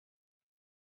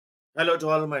Hello to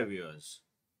all my viewers.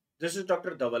 This is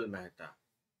Dr. Dhaval Maheta,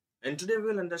 and today we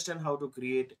will understand how to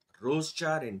create rows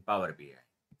chart in Power BI.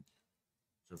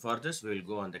 So for this, we will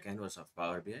go on the canvas of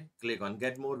Power BI, click on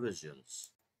Get More Visuals,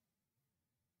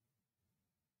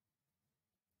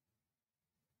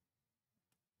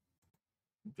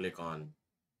 click on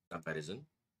Comparison,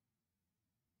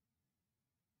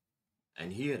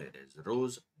 and here it is,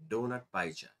 Rows Donut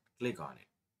Pie Chart. Click on it.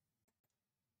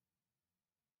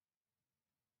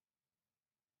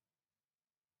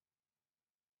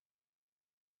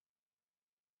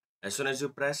 As soon as you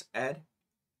press Add,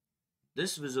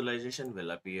 this visualization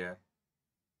will appear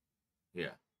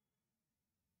here.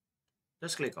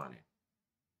 Just click on it.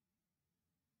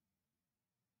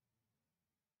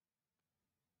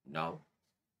 Now,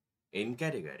 in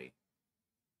Category,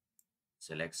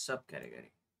 select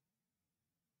Subcategory.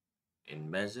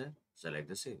 In Measure, select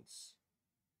the Sales.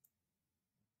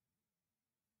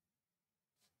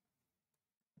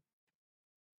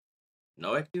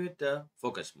 Now activate the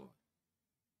Focus Mode.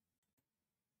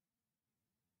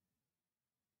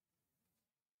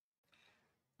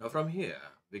 Now from here,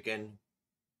 we can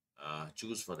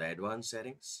choose for the advanced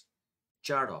settings,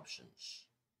 chart options.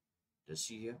 Just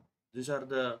see here, these are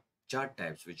the chart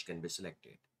types which can be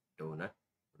selected. Donut,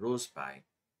 rose pie,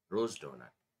 rose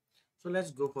donut. So let's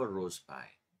go for rose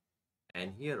pie.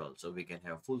 And here also we can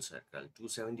have full circle,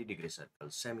 270-degree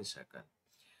circle, semicircle.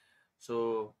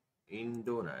 So in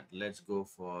donut, let's go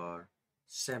for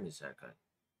semicircle.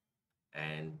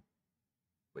 And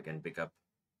we can pick up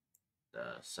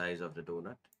the size of the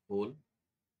donut, hole,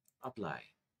 apply,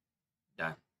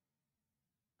 done.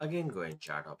 Again go in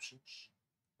chart options,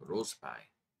 rose pie,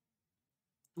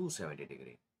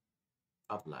 270-degree,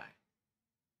 apply,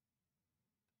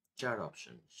 chart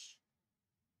options,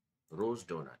 rose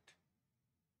donut,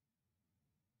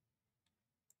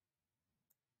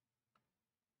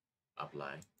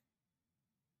 apply,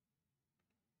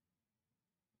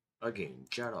 again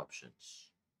chart options,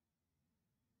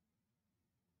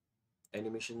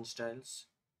 animation styles,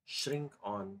 shrink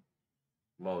on,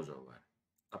 mouse over,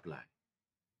 apply.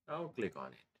 Now click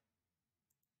on it.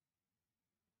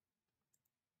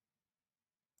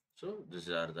 So these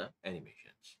are the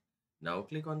animations. Now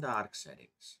click on the arc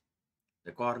settings,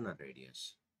 the corner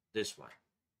radius, this one.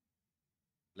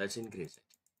 Let's increase it.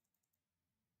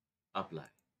 Apply.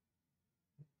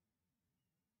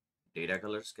 Data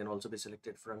colors can also be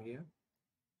selected from here.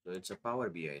 So it's a Power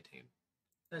BI theme.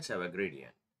 Let's have a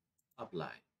gradient.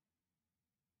 Apply.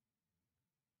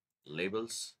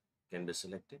 Labels can be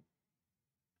selected.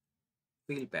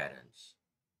 Field patterns.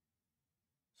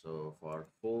 So for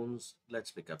phones,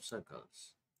 let's pick up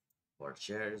circles. For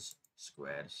chairs,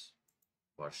 squares.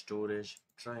 For storage,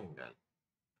 triangle.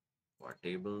 For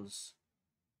tables,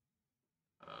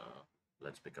 uh,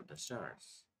 let's pick up the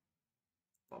stars.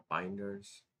 For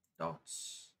binders,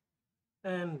 dots.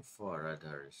 And for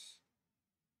others,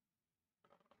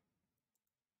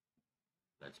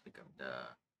 let's pick up the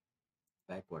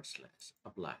backward slash.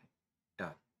 Apply.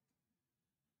 Done.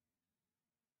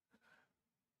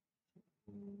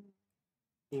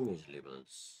 Image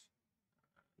labels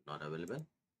not available.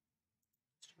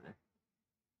 Just a minute.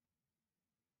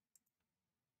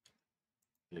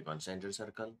 Click on center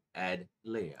circle, add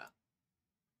layer.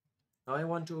 Now I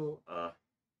want to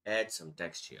add some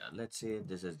text here. Let's say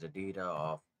this is the data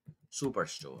of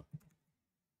Superstore.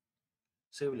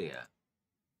 Save layer,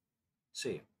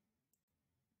 save,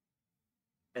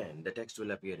 and the text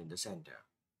will appear in the center.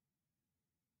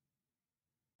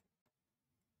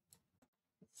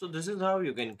 So this is how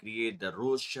you can create the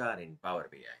rows chart in Power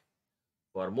BI.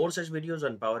 For more such videos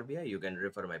on Power BI, you can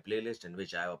refer my playlist in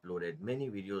which I have uploaded many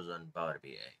videos on Power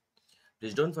BI.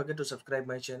 Please don't forget to subscribe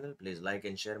my channel. Please like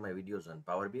and share my videos on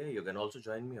Power BI. You can also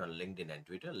join me on LinkedIn and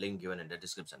Twitter, link given in the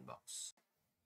description box.